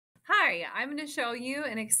Hi, I'm going to show you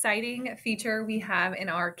an exciting feature we have in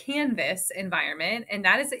our Canvas environment, and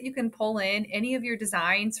that is that you can pull in any of your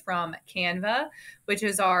designs from Canva, which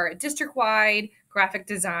is our district-wide graphic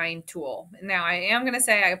design tool. Now, I am going to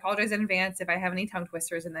say I apologize in advance if I have any tongue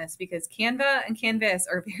twisters in this because Canva and Canvas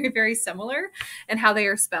are very, very similar in how they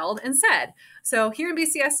are spelled and said. So here in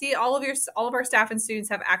BCSC, all of our staff and students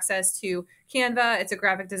have access to Canva. It's a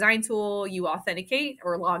graphic design tool. You authenticate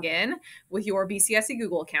or log in with your BCSC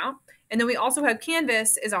Google account. And then we also have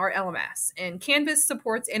Canvas as our LMS. And Canvas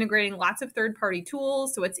supports integrating lots of third-party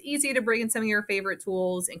tools, so it's easy to bring in some of your favorite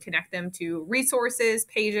tools and connect them to resources,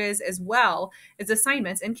 pages, as well as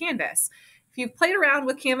assignments in Canvas. If you've played around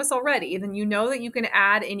with Canvas already, then you know that you can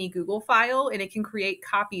add any Google file and it can create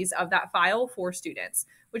copies of that file for students,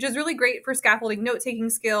 which is really great for scaffolding note-taking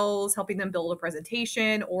skills, helping them build a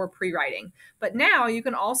presentation, or pre-writing. But now you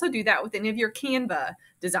can also do that with any of your Canva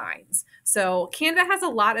designs. So Canva has a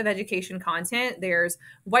lot of education content. There's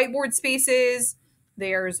whiteboard spaces,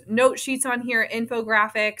 there's note sheets on here,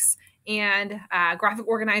 infographics, and graphic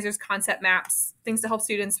organizers, concept maps, things to help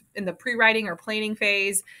students in the pre-writing or planning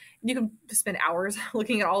phase. You can spend hours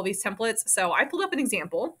looking at all of these templates. So I pulled up an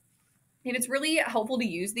example. And it's really helpful to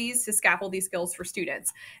use these to scaffold these skills for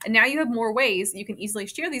students. And now you have more ways you can easily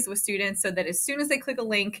share these with students so that as soon as they click a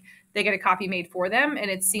link, they get a copy made for them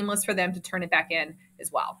and it's seamless for them to turn it back in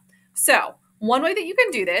as well. So one way that you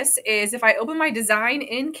can do this is if I open my design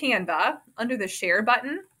in Canva under the share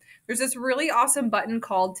button, there's this really awesome button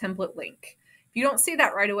called template link. If you don't see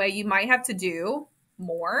that right away, you might have to do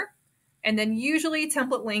more. And then usually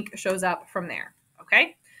template link shows up from there.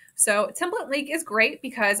 Okay. So template link is great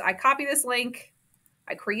because I copy this link,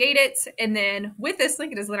 I create it, and then with this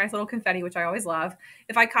link, it is a nice little confetti, which I always love.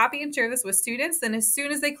 If I copy and share this with students, then as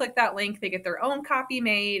soon as they click that link, they get their own copy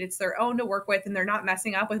made. It's their own to work with, and they're not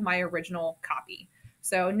messing up with my original copy.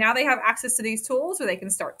 So now they have access to these tools where they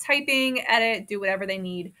can start typing, edit, do whatever they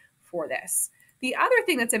need for this. The other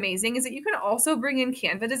thing that's amazing is that you can also bring in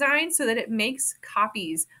Canva design so that it makes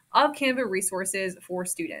copies of Canva resources for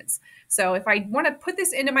students. So if I want to put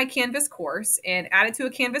this into my Canvas course and add it to a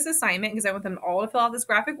Canvas assignment because I want them all to fill out this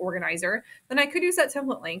graphic organizer, then I could use that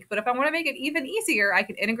template link. But if I want to make it even easier, I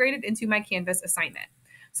can integrate it into my Canvas assignment.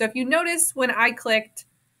 So if you notice when I clicked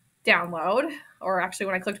download, or actually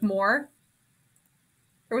when I clicked more,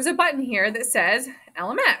 there was a button here that says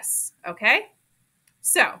LMS, okay?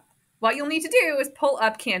 So what you'll need to do is pull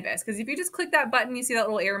up Canvas, because if you just click that button, you see that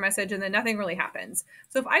little error message and then nothing really happens.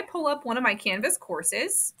 So if I pull up one of my Canvas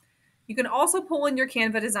courses, you can also pull in your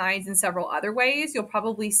Canva designs in several other ways. You'll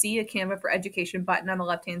probably see a Canva for Education button on the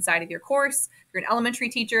left-hand side of your course. If you're an elementary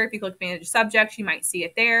teacher, if you click Manage Subjects, you might see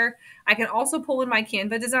it there. I can also pull in my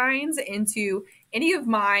Canva designs into any of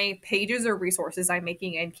my pages or resources I'm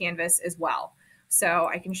making in Canvas as well. So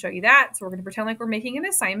I can show you that. So we're going to pretend like we're making an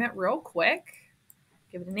assignment real quick.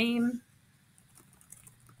 Give it a name.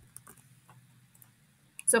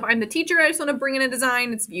 So if I'm the teacher, I just want to bring in a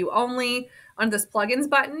design, it's view only. On this plugins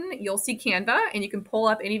button, you'll see Canva and you can pull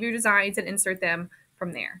up any of your designs and insert them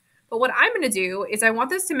from there. But what I'm going to do is I want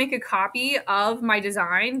this to make a copy of my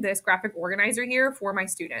design, this graphic organizer here for my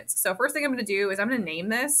students. So first thing I'm going to do is I'm going to name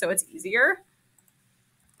this so it's easier.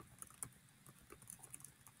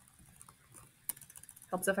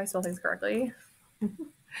 Helps if I spell things correctly.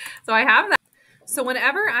 So I have that. So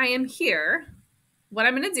whenever I am here, what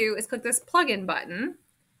I'm going to do is click this plugin button,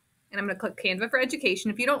 and I'm going to click Canva for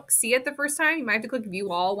Education. If you don't see it the first time, you might have to click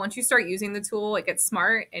View All. Once you start using the tool, it gets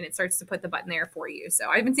smart, and it starts to put the button there for you. So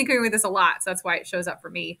I've been tinkering with this a lot, so that's why it shows up for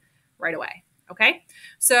me right away. Okay,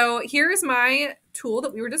 so here's my tool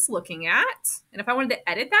that we were just looking at. And if I wanted to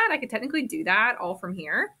edit that, I could technically do that all from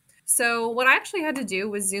here. So what I actually had to do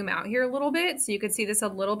was zoom out here a little bit so you could see this a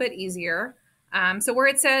little bit easier. So where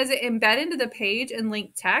it says embed into the page and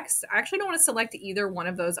link text, I actually don't want to select either one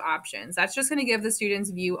of those options. That's just going to give the students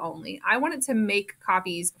view only. I want it to make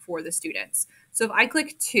copies for the students. So if I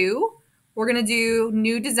click 2, we're going to do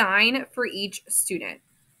new design for each student.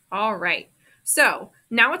 All right. So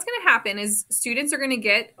now what's going to happen is students are going to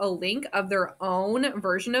get a link of their own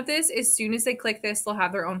version of this. As soon as they click this, they'll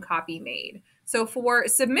have their own copy made. So for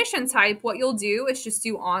submission type, what you'll do is just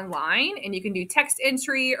do online, and you can do text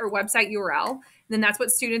entry or website URL. And then that's what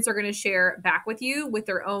students are going to share back with you with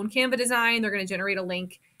their own Canva design. They're going to generate a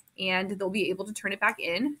link and they'll be able to turn it back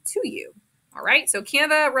in to you. All right. So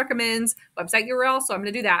Canva recommends website URL. So I'm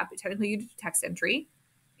going to do that, but technically you do text entry.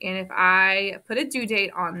 And if I put a due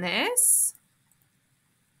date on this,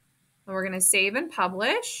 and we're going to save and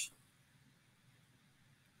publish.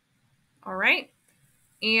 All right.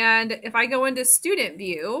 And if I go into student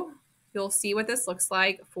view, you'll see what this looks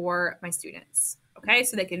like for my students. Okay,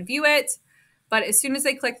 so they can view it, but as soon as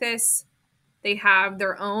they click this, they have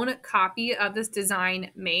their own copy of this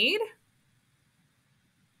design made.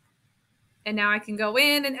 And now I can go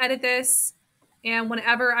in and edit this. And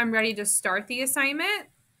whenever I'm ready to start the assignment,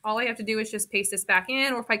 all I have to do is just paste this back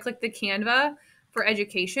in. Or if I click the Canva for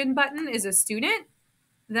Education button as a student,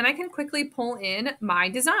 then I can quickly pull in my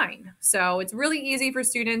design. So it's really easy for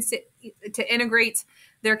students to integrate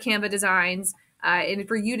their Canva designs and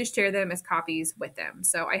for you to share them as copies with them.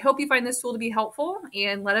 So I hope you find this tool to be helpful,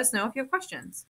 and let us know if you have questions.